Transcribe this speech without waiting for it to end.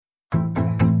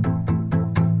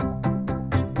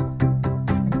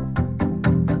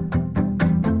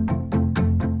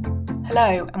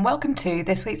Hello and welcome to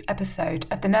this week's episode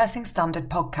of the Nursing Standard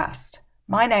podcast.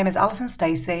 My name is Alison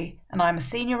Stacey and I'm a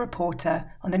senior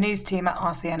reporter on the news team at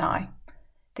RCNI.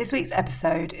 This week's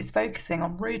episode is focusing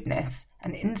on rudeness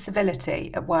and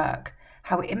incivility at work,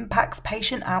 how it impacts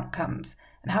patient outcomes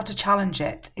and how to challenge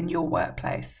it in your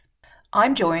workplace.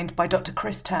 I'm joined by Dr.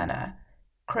 Chris Turner.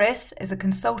 Chris is a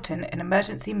consultant in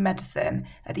emergency medicine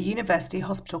at the University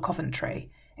Hospital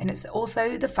Coventry and is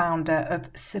also the founder of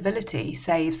Civility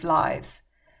Saves Lives,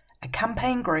 a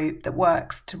campaign group that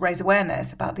works to raise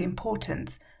awareness about the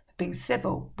importance of being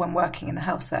civil when working in the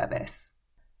health service.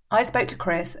 I spoke to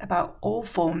Chris about all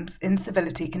forms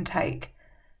incivility can take,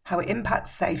 how it impacts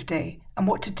safety, and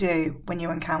what to do when you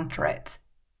encounter it.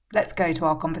 Let's go to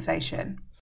our conversation.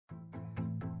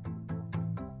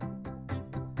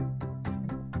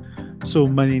 So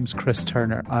my name's Chris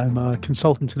Turner. I'm a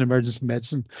consultant in emergency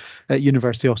medicine at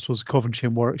University Hospitals Coventry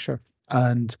and Warwickshire.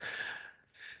 And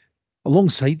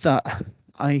alongside that,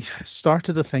 I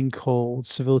started a thing called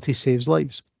Civility Saves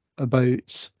Lives probably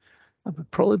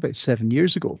about 7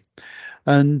 years ago.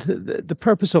 And the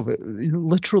purpose of it,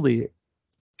 literally,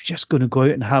 just going to go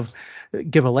out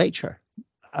and give a lecture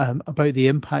about the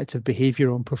impact of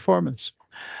behaviour on performance.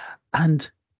 And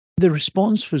the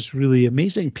response was really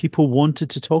amazing. People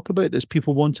wanted to talk about this.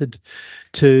 People wanted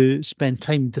to spend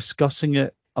time discussing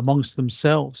it amongst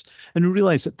themselves. And we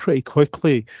realised that pretty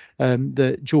quickly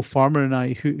that Joe Farmer and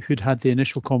I, who'd had the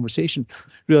initial conversation,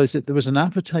 realised that there was an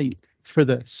appetite for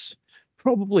this,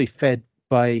 probably fed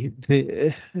by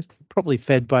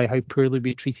how poorly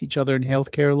we treat each other in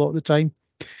healthcare a lot of the time.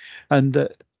 And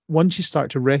that once you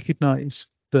start to recognise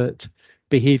that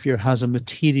behaviour has a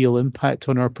material impact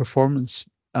on our performance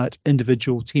at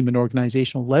individual, team and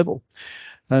organisational level,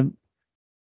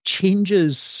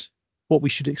 changes what we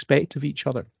should expect of each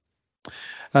other.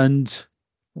 And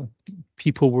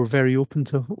people were very open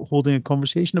to holding a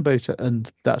conversation about it,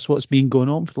 and that's what's been going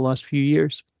on for the last few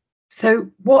years. So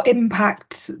what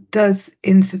impact does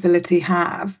incivility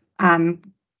have,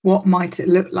 and what might it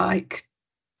look like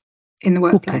in the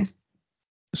workplace? Okay.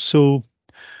 So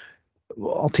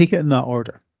I'll take it in that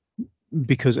order,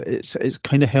 because it's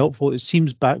kind of helpful. It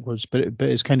seems backwards, but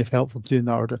it's kind of helpful to do in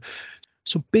that order.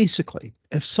 So basically,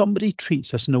 if somebody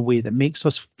treats us in a way that makes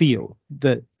us feel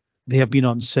that they have been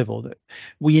uncivil, that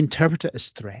we interpret it as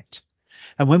threat.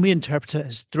 And when we interpret it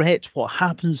as threat, what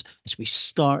happens is we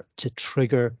start to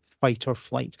trigger fight or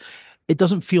flight. It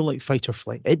doesn't feel like fight or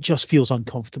flight. It just feels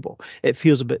uncomfortable. It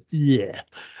feels a bit, yeah.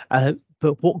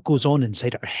 But what goes on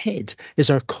inside our head is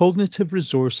our cognitive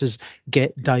resources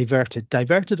get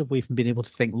diverted away from being able to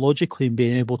think logically and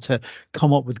being able to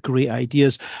come up with great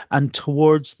ideas, and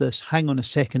towards this, hang on a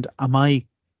second, am I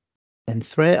in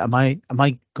threat? Am I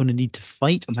going to need to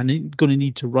fight? Am I going to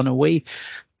need to run away?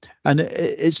 And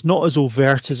it's not as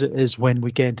overt as it is when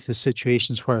we get into the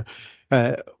situations where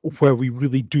we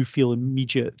really do feel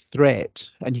immediate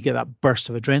threat and you get that burst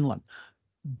of adrenaline.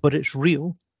 But it's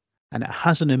real, and it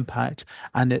has an impact,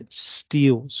 and it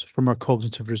steals from our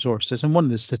cognitive resources. And one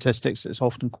of the statistics that's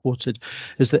often quoted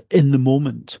is that in the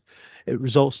moment, it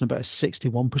results in about a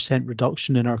 61%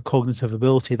 reduction in our cognitive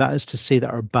ability. That is to say that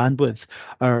our bandwidth,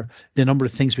 the number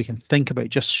of things we can think about,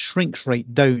 just shrinks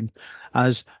right down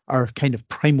as our kind of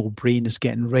primal brain is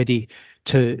getting ready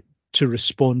to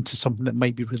respond to something that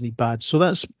might be really bad. So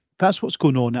that's what's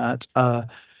going on at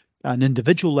an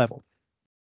individual level.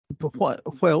 But what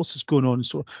else is going on?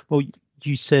 So, well,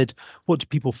 you said, what do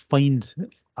people find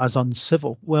as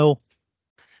uncivil? Well,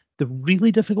 the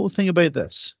really difficult thing about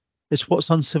this is what's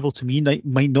uncivil to me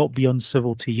might not be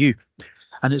uncivil to you.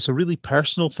 And it's a really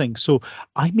personal thing. So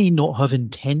I may not have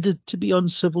intended to be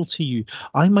uncivil to you.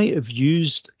 I might have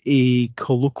used a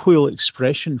colloquial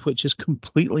expression which is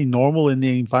completely normal in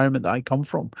the environment that I come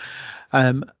from,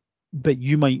 but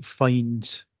you might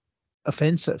find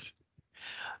offensive.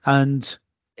 And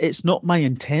it's not my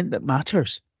intent that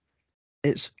matters.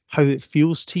 It's how it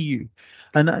feels to you.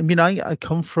 And I mean, I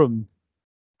come from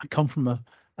a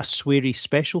sweary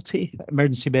specialty.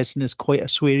 Emergency medicine is quite a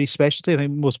sweary specialty, I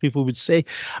think most people would say.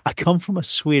 I come from a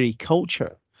sweary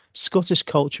culture. Scottish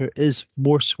culture is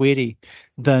more sweary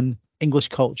than English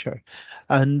culture.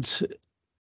 And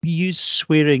we use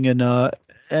swearing in a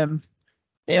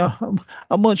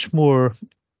much more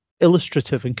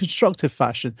illustrative and constructive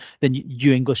fashion than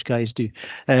you English guys do.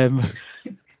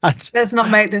 Let's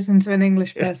not make this into an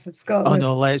English versus Scotland.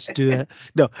 Oh no, let's do it.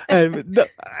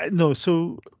 No.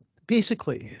 So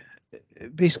basically,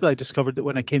 I discovered that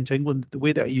when I came to England, the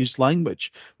way that I used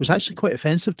language was actually quite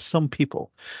offensive to some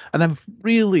people, and I've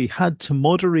really had to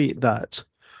moderate that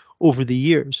over the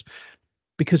years,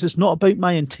 because it's not about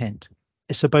my intent.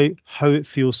 It's about how it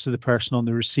feels to the person on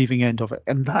the receiving end of it.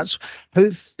 And that's how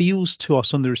it feels to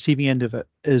us on the receiving end of it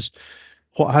is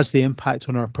what has the impact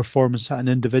on our performance at an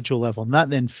individual level. And that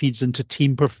then feeds into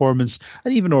team performance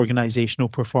and even organizational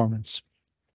performance.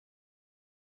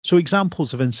 So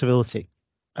examples of incivility.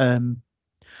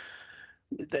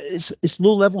 It's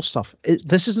low level stuff.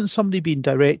 This isn't somebody being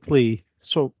directly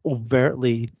sort of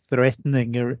overtly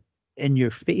threatening or in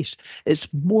your face.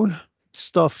 It's more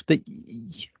stuff that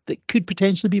could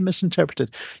potentially be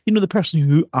misinterpreted. You know, the person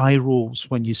who eye rolls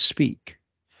when you speak,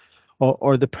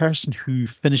 or the person who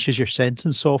finishes your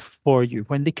sentence off for you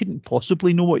when they couldn't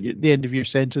possibly know what the end of your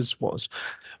sentence was,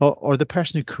 or the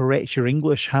person who corrects your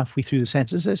English halfway through the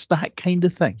sentence. It's that kind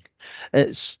of thing.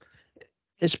 It's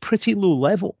pretty low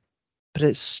level, but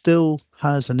it still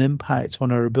has an impact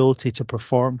on our ability to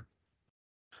perform.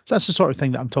 So that's the sort of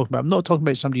thing that I'm talking about. I'm not talking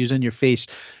about somebody who's in your face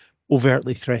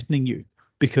overtly threatening you,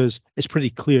 because it's pretty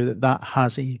clear that that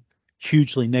has a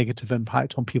hugely negative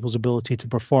impact on people's ability to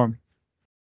perform.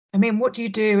 I mean, what do you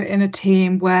do in a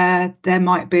team where there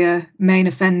might be a main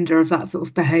offender of that sort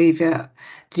of behaviour?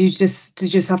 Do you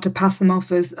just have to pass them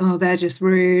off as, oh, they're just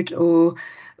rude, or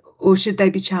should they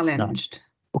be challenged?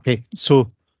 No. Okay,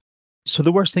 so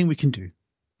the worst thing we can do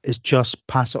is just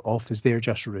pass it off as they're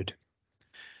just rude.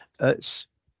 It's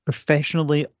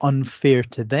professionally unfair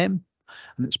to them,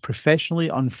 and it's professionally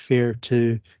unfair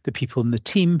to the people in the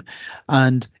team.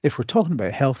 And if we're talking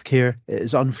about healthcare, it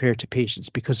is unfair to patients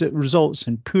because it results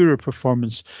in poorer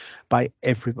performance by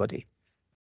everybody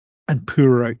and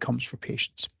poorer outcomes for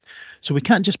patients. So we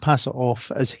can't just pass it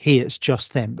off as, hey, it's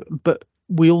just them. But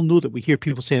we all know that we hear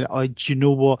people saying, oh, do you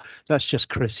know what? That's just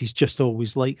Chris. He's just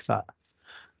always like that.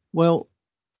 Well,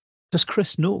 does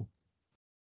Chris know?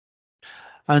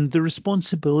 And the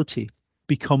responsibility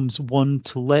becomes one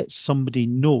to let somebody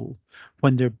know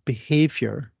when their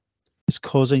behaviour is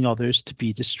causing others to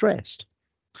be distressed.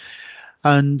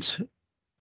 And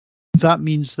that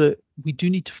means that we do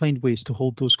need to find ways to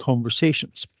hold those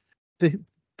conversations. The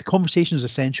conversation is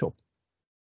essential,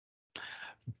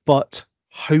 but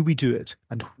how we do it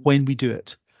and when we do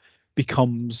it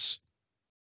becomes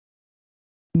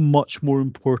much more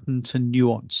important and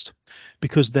nuanced,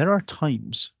 because there are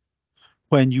times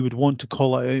when you would want to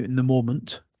call it out in the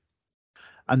moment,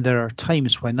 and there are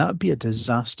times when that would be a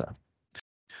disaster.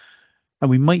 And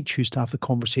we might choose to have the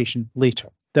conversation later.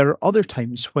 There are other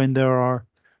times when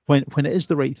it is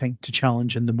the right thing to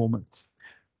challenge in the moment.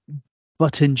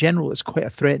 But in general, it's quite a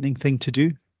threatening thing to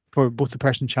do for both the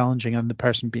person challenging and the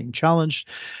person being challenged,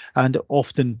 and it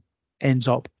often ends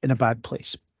up in a bad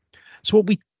place. So what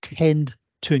we tend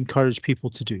to encourage people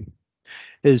to do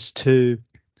is to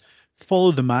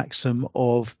follow the maxim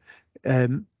of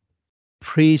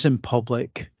praise in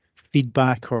public,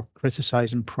 feedback or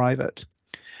criticize in private,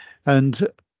 and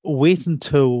wait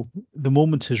until the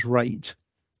moment is right,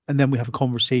 and then we have a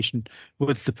conversation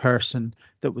with the person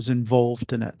that was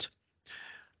involved in it.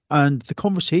 And the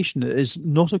conversation is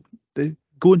not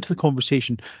go into the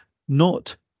conversation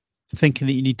not thinking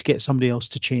that you need to get somebody else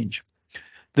to change.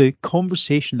 The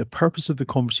purpose of the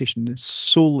conversation is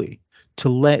solely to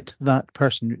let that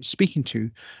person you're speaking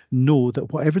to know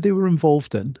that whatever they were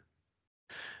involved in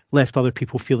left other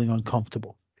people feeling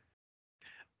uncomfortable.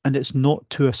 And it's not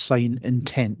to assign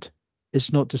intent.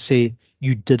 It's not to say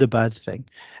you did a bad thing.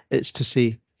 It's to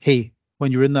say, hey,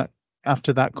 when you're in that,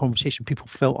 after that conversation, people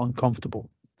felt uncomfortable.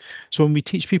 So when we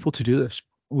teach people to do this,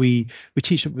 we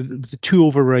teach them with the two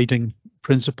overriding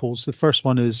principles. The first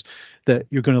one is that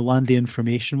you're going to land the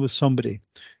information with somebody.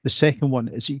 The second one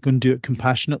is that you're going to do it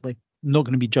compassionately, not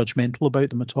going to be judgmental about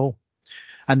them at all.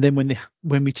 And then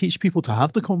when we teach people to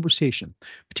have the conversation,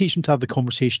 we teach them to have the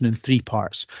conversation in three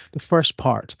parts. The first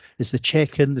part is the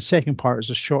check-in. The second part is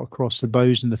a shot across the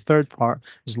bows. And the third part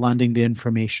is landing the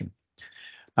information.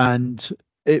 And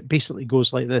it basically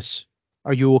goes like this.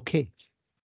 Are you okay?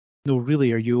 No,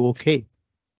 really, are you okay?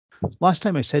 Last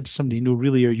time I said to somebody, no,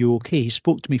 really, are you okay? He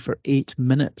spoke to me for 8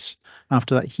 minutes.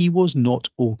 After that, he was not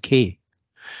okay.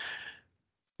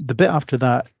 The bit after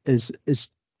that is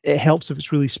it helps if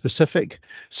it's really specific.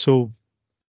 So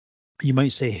you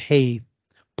might say, hey,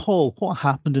 Paul, what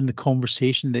happened in the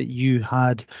conversation that you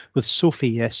had with Sophie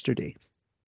yesterday?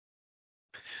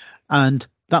 And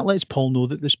that lets Paul know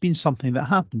that there's been something that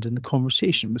happened in the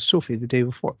conversation with Sophie the day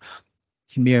before.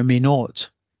 He may or may not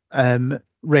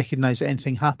recognize that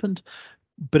anything happened,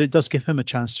 but it does give him a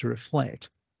chance to reflect.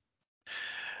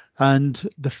 And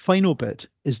the final bit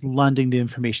is landing the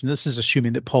information. This is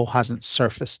assuming that Paul hasn't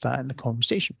surfaced that in the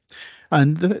conversation.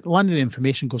 And the landing the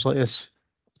information goes like this.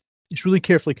 It's really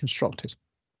carefully constructed.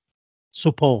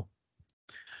 So, Paul,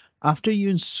 after you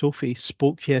and Sophie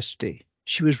spoke yesterday,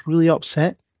 She was really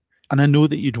upset, and I know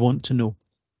that you'd want to know.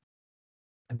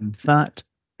 And that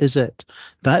is it.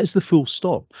 That is the full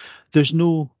stop. There's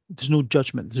no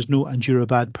judgment. There's no "and you're a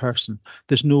bad person."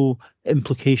 There's no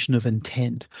implication of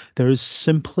intent. There is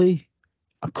simply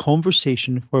a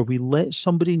conversation where we let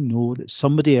somebody know that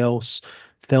somebody else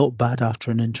felt bad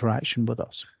after an interaction with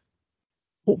us.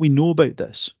 What we know about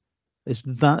this is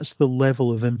that's the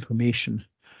level of information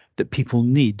that people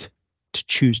need to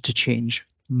choose to change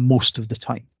most of the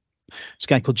time. This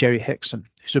guy called Jerry Hickson,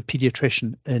 who's a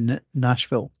pediatrician in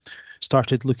Nashville,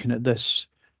 started looking at this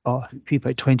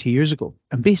about 20 years ago.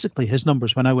 And basically his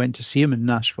numbers, when I went to see him in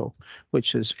Nashville,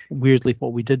 which is weirdly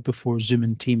what we did before Zoom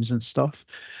and Teams and stuff,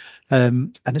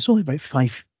 and it's only about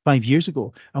five years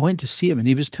ago, I went to see him, and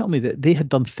he was telling me that they had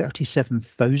done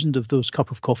 37,000 of those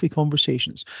cup of coffee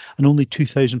conversations, and only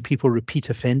 2,000 people repeat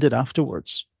offended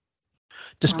afterwards.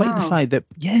 Despite the fact that,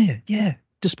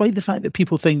 despite the fact that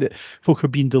people think that folk are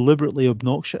being deliberately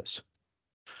obnoxious,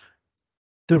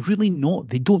 they're really not.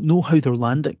 They don't know how they're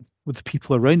landing with the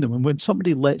people around them. And when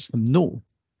somebody lets them know,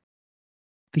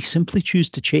 they simply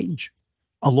choose to change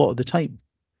a lot of the time.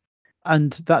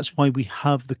 And that's why we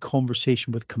have the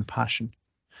conversation with compassion.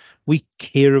 We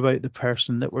care about the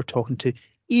person that we're talking to,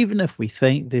 even if we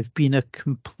think they've been a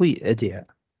complete idiot.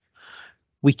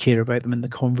 We care about them in the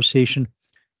conversation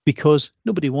because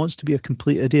nobody wants to be a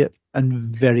complete idiot, and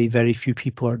very, very few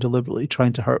people are deliberately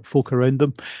trying to hurt folk around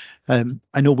them.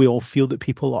 I know we all feel that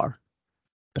people are,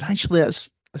 but actually that's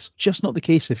just not the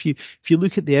case. If you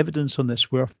look at the evidence on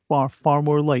this, we're far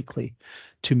more likely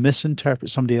to misinterpret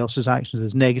somebody else's actions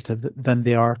as negative than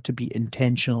they are to be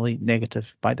intentionally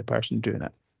negative by the person doing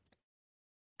it.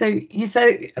 So you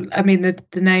say, I mean, the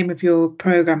name of your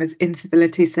program is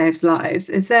Incivility Saves Lives.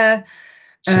 Is there...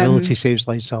 Civility saves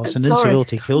lives, Alison.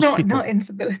 Incivility kills people. Not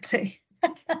incivility.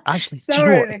 Actually, do you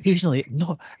know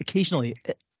what? Occasionally,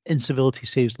 incivility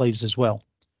saves lives as well.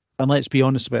 And let's be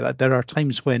honest about that. There are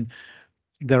times when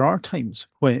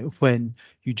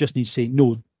you just need to say,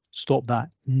 no, stop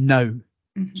that now.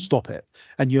 Mm-hmm. Stop it.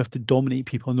 And you have to dominate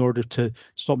people in order to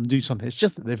stop them doing something. It's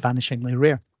just that they're vanishingly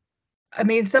rare. I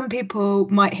mean, some people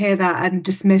might hear that and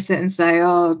dismiss it and say,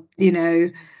 oh, you know,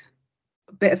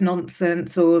 a bit of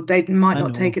nonsense, or they might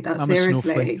not take it that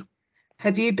seriously.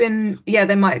 Have you been,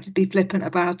 they might be flippant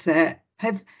about it.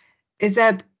 Could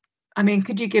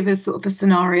you give us sort of a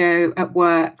scenario at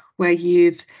work where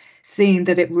you've seen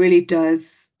that it really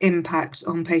does impact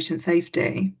on patient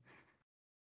safety?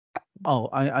 Oh,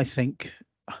 I think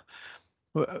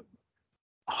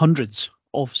hundreds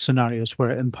of scenarios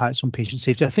where it impacts on patient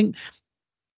safety. I think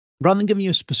rather than giving you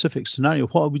a specific scenario,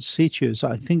 what I would say to you is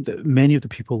I think that many of the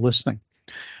people listening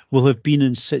will have been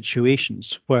in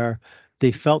situations where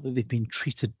they felt that they've been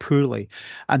treated poorly,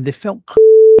 and they felt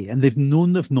and they've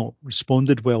known they've not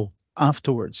responded well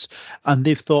afterwards, and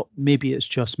they've thought, maybe it's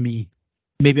just me,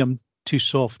 maybe I'm too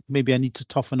soft, maybe I need to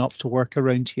toughen up to work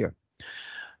around here.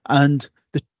 And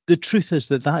the truth is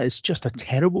that is just a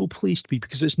terrible place to be,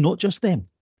 because it's not just them.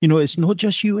 You know, it's not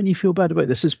just you when you feel bad about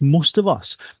this, it's most of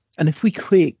us. And if we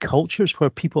create cultures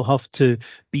where people have to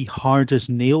be hard as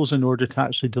nails in order to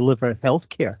actually deliver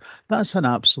healthcare, that's an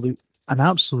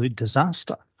absolute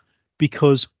disaster,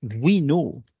 because we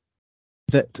know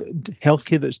that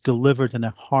healthcare that's delivered in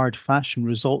a hard fashion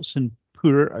results in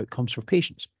poorer outcomes for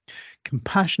patients.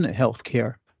 Compassionate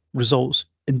healthcare results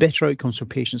in better outcomes for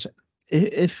patients.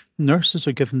 If nurses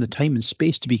are given the time and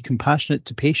space to be compassionate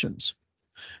to patients,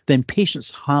 then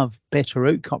patients have better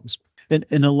outcomes.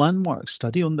 In a landmark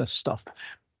study on this stuff,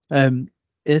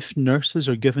 if nurses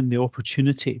are given the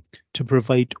opportunity to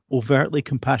provide overtly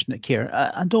compassionate care,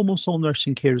 and almost all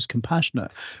nursing care is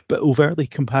compassionate, but overtly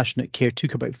compassionate care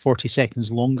took about 40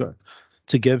 seconds longer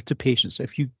to give to patients.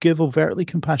 If you give overtly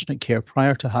compassionate care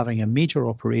prior to having a major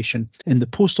operation, in the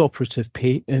post-operative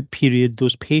period,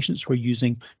 those patients were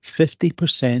using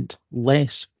 50%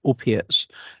 less opiates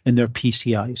in their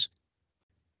PCIs.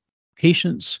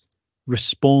 Patients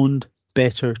respond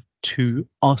better to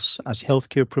us as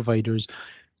healthcare providers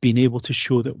being able to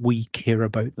show that we care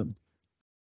about them.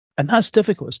 And that's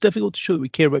difficult. It's difficult to show that we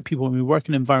care about people when we work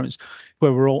in environments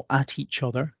where we're all at each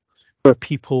other, where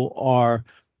people are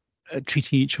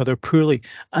treating each other poorly.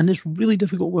 And it's really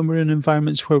difficult when we're in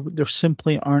environments where there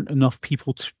simply aren't enough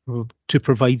people to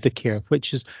provide the care,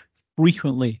 which is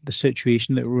frequently the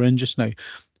situation that we're in just now.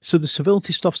 So the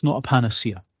civility stuff's not a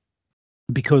panacea,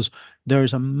 because there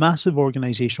is a massive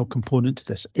organizational component to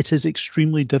this. It is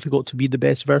extremely difficult to be the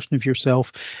best version of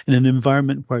yourself in an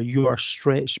environment where you are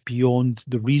stretched beyond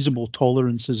the reasonable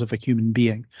tolerances of a human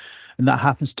being. And that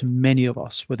happens to many of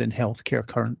us within healthcare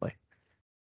currently.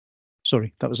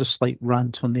 Sorry, that was a slight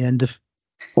rant on the end of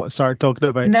what I started talking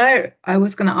about. No, I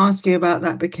was going to ask you about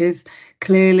that because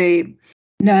clearly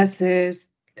nurses,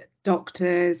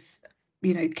 doctors,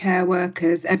 care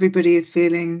workers, everybody is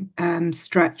feeling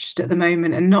stretched at the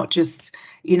moment, and not just,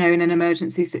 in an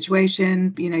emergency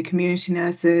situation, community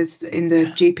nurses in the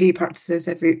GP practices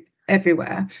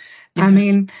everywhere. Yeah. I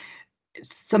mean,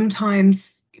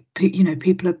 sometimes,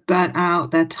 people are burnt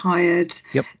out, they're tired.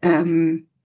 Yep.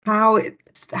 How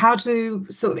to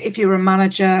sort of, if you're a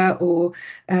manager or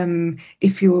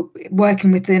if you're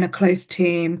working within a close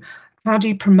team, how do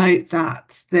you promote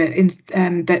that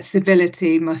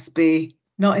civility must be,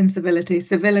 not incivility,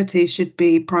 civility should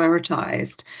be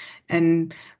prioritized?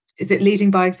 And is it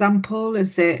leading by example?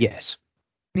 Is it? Yes.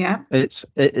 Yeah. It's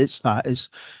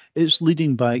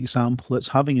leading by example. It's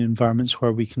having environments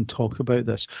where we can talk about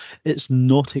this. It's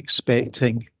not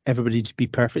expecting everybody to be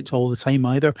perfect all the time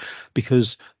either,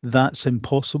 because that's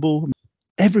impossible.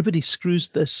 Everybody screws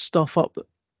this stuff up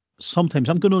sometimes.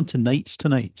 I'm going on to nights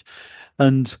tonight,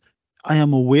 and I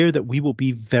am aware that we will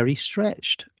be very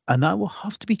stretched, and I will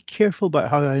have to be careful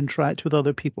about how I interact with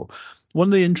other people. One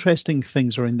of the interesting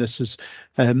things around this is,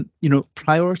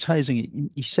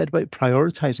 prioritizing. You said about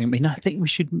prioritizing. I mean, I think we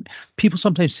should. People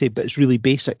sometimes say, but it's really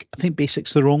basic. I think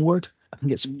basic's the wrong word. I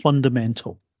think it's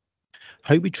fundamental.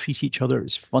 How we treat each other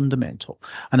is fundamental.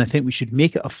 And I think we should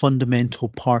make it a fundamental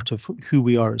part of who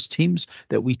we are as teams,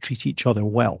 that we treat each other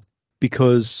well.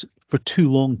 Because for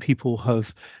too long, people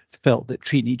have felt that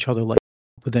treating each other like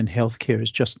within healthcare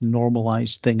is just a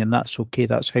normalized thing, and that's okay.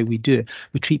 That's how we do it.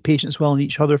 We treat patients well and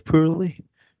each other poorly.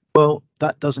 Well,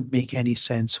 that doesn't make any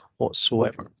sense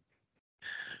whatsoever.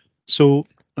 So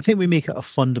I think we make it a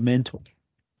fundamental.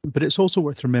 But it's also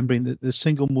worth remembering that the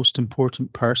single most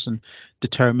important person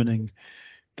determining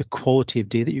the quality of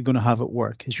day that you're going to have at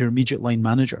work is your immediate line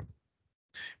manager.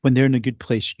 When they're in a good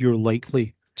place, you're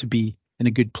likely to be in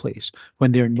a good place.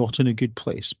 When they're not in a good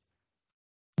place,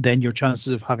 then your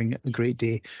chances of having a great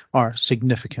day are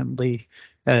significantly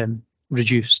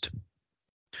reduced.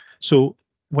 So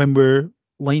when we're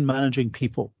line managing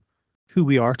people, who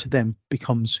we are to them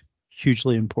becomes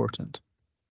hugely important.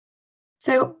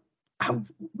 So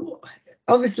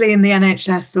obviously in the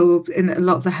NHS or in a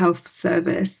lot of the health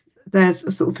service, there's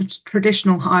a sort of a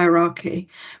traditional hierarchy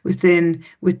within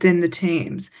the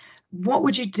teams. What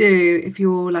would you do if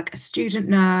you're like a student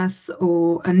nurse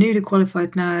or a newly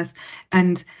qualified nurse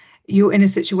and you're in a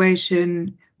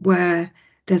situation where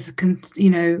there's a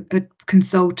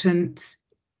consultant,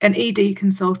 an ED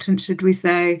consultant, should we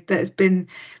say, that has been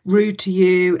rude to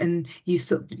you, and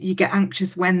you get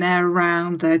anxious when they're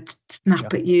around, they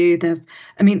snap at you.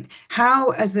 I mean,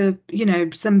 how, as a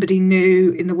somebody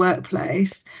new in the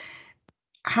workplace,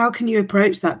 how can you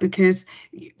approach that? Because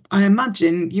I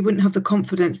imagine you wouldn't have the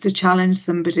confidence to challenge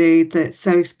somebody that's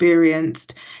so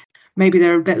experienced. Maybe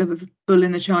they're a bit of a bull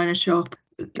in the china shop,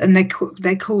 and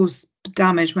they cause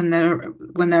damage when they're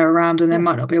around, and they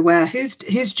might not be aware. Whose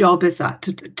job is that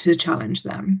to challenge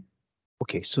them?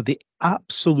 Okay, so the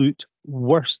absolute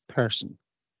worst person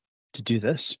to do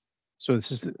this. So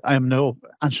I am now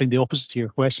answering the opposite to your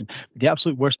question. The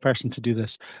absolute worst person to do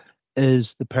this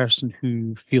is the person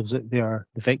who feels that they are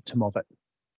the victim of it.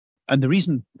 And the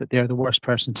reason that they are the worst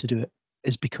person to do it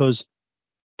is because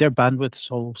their bandwidth is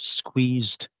all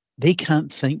squeezed. They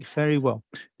can't think very well.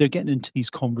 They're getting into these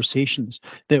conversations,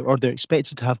 they're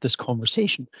expected to have this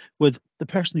conversation with the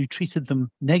person who treated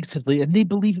them negatively, and they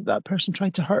believe that person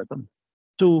tried to hurt them.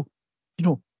 So,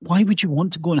 why would you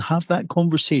want to go and have that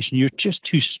conversation? You're just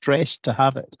too stressed to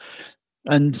have it.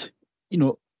 And,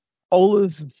 all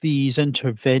of these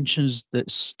interventions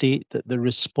that state that the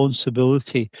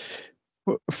responsibility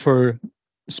for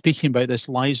speaking about this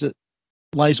lies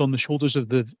on the shoulders of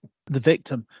the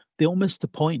victim, they all miss the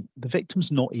point. The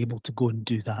victim's not able to go and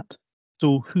do that.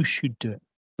 So who should do it?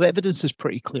 The evidence is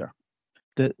pretty clear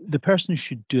that the person who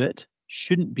should do it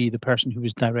shouldn't be the person who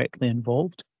was directly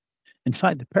involved. In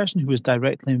fact, the person who was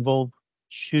directly involved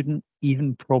shouldn't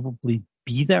even probably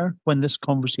be there when this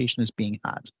conversation is being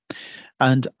had.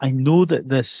 And I know that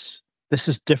this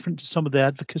is different to some of the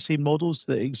advocacy models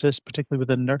that exist, particularly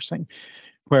within nursing,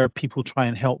 where people try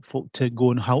and help folk to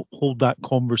go and help hold that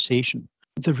conversation.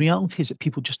 The reality is that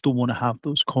people just don't want to have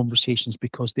those conversations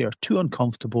because they are too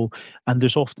uncomfortable, and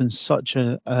there's often such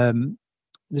a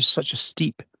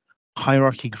steep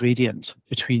hierarchy gradient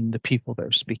between the people that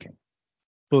are speaking.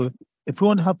 So if we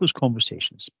want to have those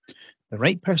conversations, the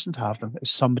right person to have them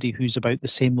is somebody who's about the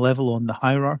same level on the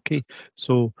hierarchy.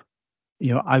 So,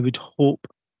 I would hope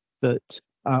that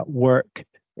at work,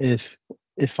 if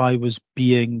I was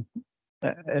being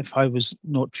If I was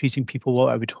not treating people well,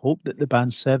 I would hope that the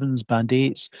band 7s, band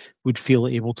 8s would feel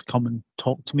able to come and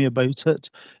talk to me about it.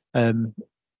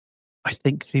 I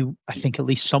think at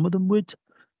least some of them would,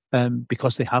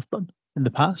 because they have done in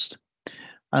the past.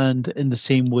 And in the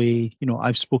same way,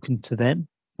 I've spoken to them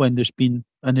when there's been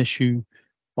an issue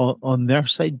on their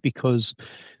side, because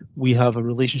we have a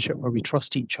relationship where we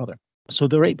trust each other. So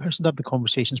the right person to have the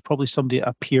conversation is probably somebody at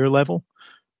a peer level,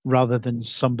 rather than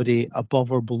somebody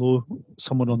above or below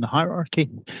someone on the hierarchy.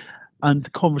 And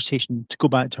the conversation, to go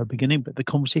back to our beginning, but the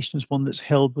conversation is one that's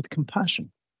held with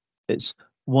compassion. It's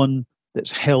one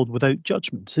that's held without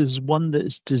judgment. It is one that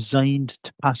is designed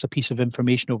to pass a piece of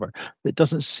information over, that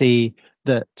doesn't say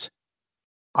that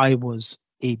I was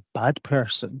a bad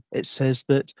person. It says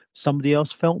that somebody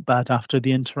else felt bad after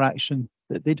the interaction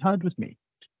that they'd had with me,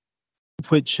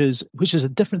 which is a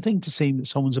different thing to saying that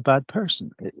someone's a bad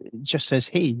person. It just says,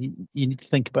 hey, you need to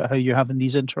think about how you're having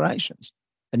these interactions,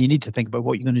 and you need to think about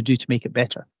what you're going to do to make it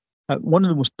better. One of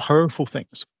the most powerful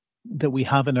things that we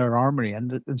have in our armory,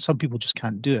 and some people just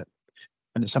can't do it,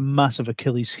 and it's a massive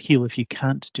Achilles heel if you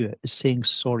can't do it, is saying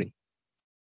sorry.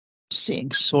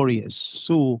 Saying sorry is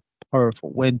so powerful.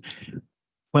 When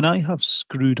I have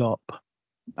screwed up,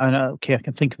 and I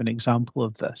can think of an example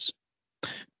of this.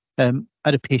 I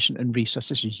had a patient in resus,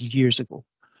 this is years ago.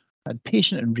 I had a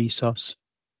patient in resus,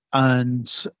 and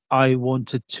I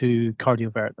wanted to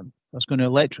cardiovert them. I was going to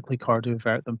electrically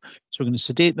cardiovert them. So we're going to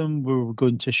sedate them, we were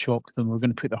going to shock them, we're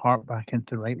going to put the heart back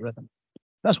into the right rhythm.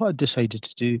 That's what I decided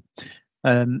to do.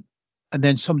 And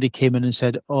then somebody came in and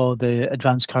said, oh, the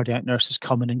advanced cardiac nurse has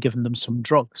come in and given them some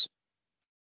drugs.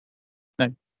 Now,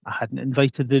 I hadn't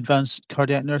invited the advanced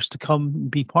cardiac nurse to come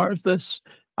and be part of this.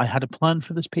 I had a plan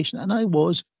for this patient, and I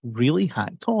was really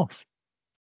hacked off.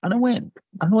 And I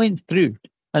went through,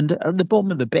 and at the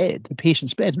bottom of the bed, the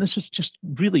patient's bed, and this was just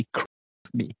really for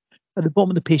me. At the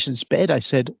bottom of the patient's bed, I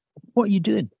said, what are you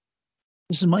doing?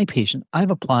 This is my patient. I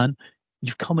have a plan.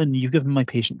 You've come in, you've given my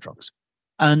patient drugs.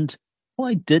 And what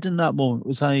I did in that moment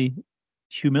was I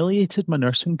humiliated my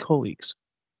nursing colleagues.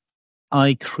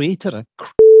 I created a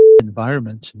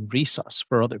environment in resus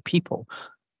for other people.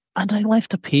 And I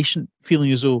left a patient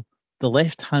feeling as though the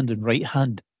left hand and right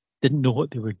hand didn't know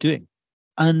what they were doing.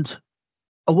 And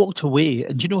I walked away,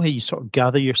 and you know how you sort of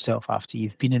gather yourself after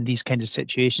you've been in these kinds of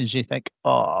situations, you think,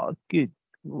 oh, good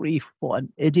grief, what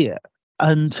an idiot.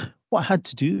 And what I had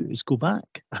to do is go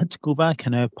back. I had to go back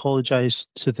and I apologized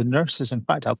to the nurses. In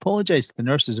fact, I apologized to the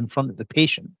nurses in front of the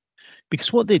patient,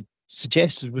 because what they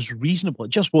suggested was reasonable.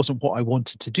 It just wasn't what I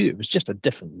wanted to do. It was just a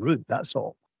different route, that's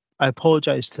all. I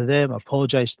apologized to them. I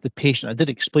apologized to the patient. I did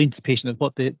explain to the patient that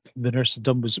what the nurse had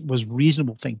done was a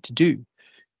reasonable thing to do.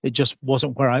 It just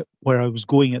wasn't where I was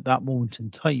going at that moment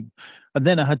in time. And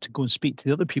then I had to go and speak to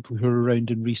the other people who were around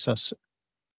in resus,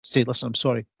 say, listen, I'm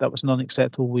sorry, that was an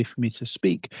unacceptable way for me to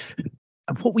speak.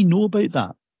 And what we know about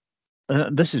that,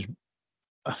 this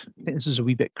is a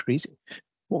wee bit crazy.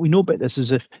 What we know about this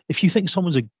is if you think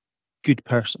someone's a good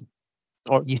person,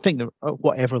 or you think they're at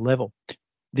whatever level,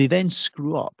 they then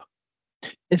screw up.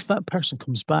 If that person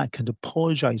comes back and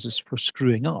apologizes for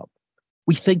screwing up,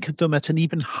 we think of them at an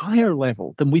even higher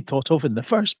level than we thought of in the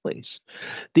first place.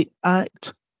 The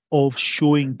act of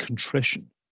showing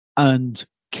contrition and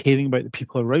caring about the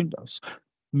people around us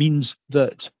means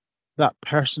that that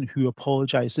person who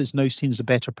apologizes now seems a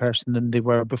better person than they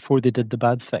were before they did the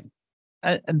bad thing.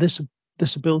 And this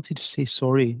ability to say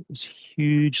sorry is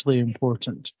hugely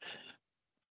important,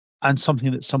 and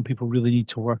something that some people really need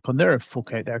to work on. There are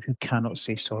folk out there who cannot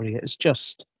say sorry. It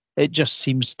just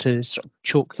seems to sort of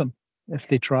choke them if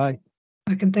they try.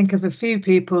 I can think of a few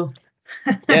people.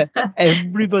 Yeah,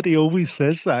 everybody always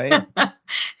says that.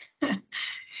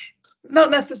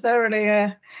 Not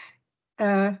necessarily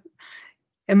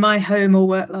in my home or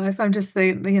work life. I'm just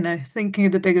thinking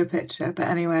of the bigger picture. But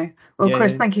anyway, well, yeah.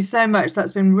 Chris, thank you so much.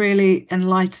 That's been really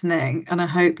enlightening, and I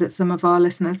hope that some of our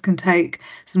listeners can take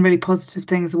some really positive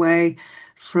things away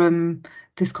from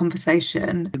this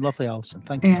conversation. Lovely, Alison.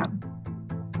 Thank you. Yeah.